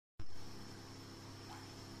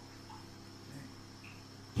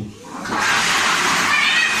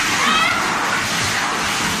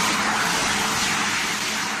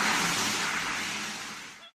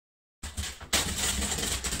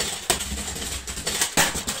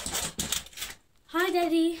Hi,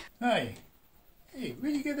 Daddy. Hey,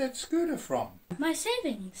 where'd you get that scooter from? My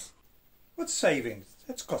savings. What savings?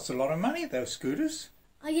 That's cost a lot of money, those scooters.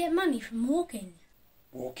 I get money from walking.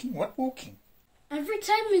 Walking? What walking? Every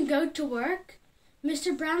time we go to work,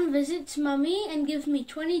 Mr. Brown visits Mummy and gives me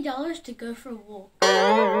 $20 to go for a walk.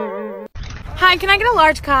 Hi, can I get a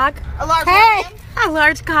large cock? A large Hey, a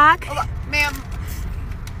large cock. Ma'am,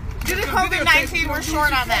 due to COVID-19, we're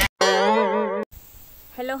short on that.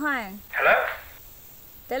 Hello, hon. Hello?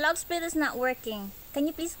 The log splitter's not working. Can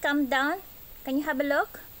you please come down? Can you have a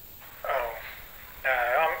look? Oh,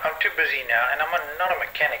 I'm too busy now, and I'm not a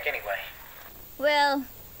mechanic anyway. Well,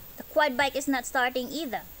 the quad bike is not starting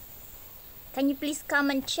either. Can you please come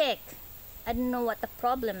and check? I don't know what the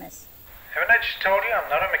problem is. Haven't I just told you I'm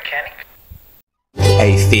not a mechanic?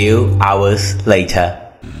 A few hours later.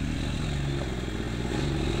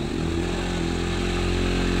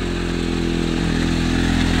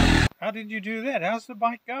 How did you do that? How's the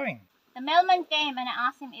bike going? The mailman came and I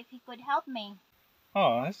asked him if he could help me.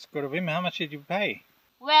 Oh, that's good of him. How much did you pay?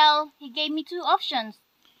 Well, he gave me two options.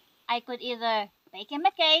 I could either bake him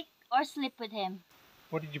a cake or sleep with him.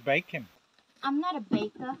 What did you bake him? I'm not a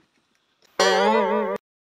baker.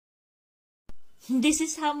 This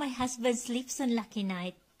is how my husband sleeps on lucky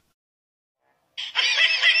night.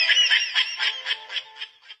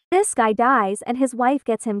 This guy dies and his wife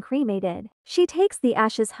gets him cremated. She takes the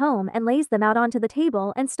ashes home and lays them out onto the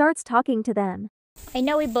table and starts talking to them. I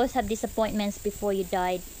know we both have disappointments before you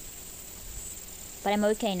died. But I'm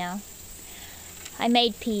okay now. I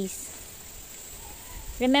made peace.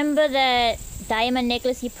 Remember that diamond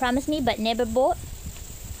necklace you promised me but never bought?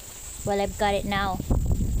 Well, I've got it now.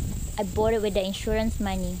 I bought it with the insurance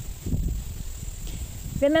money.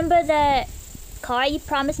 Remember that car you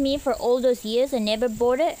promised me for all those years and never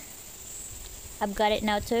bought it? I've got it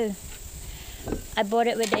now too. I bought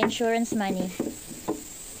it with the insurance money.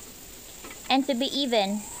 And to be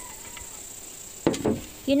even,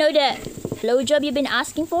 you know the blowjob you've been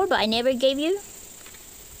asking for but I never gave you?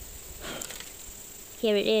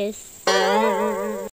 Here it is.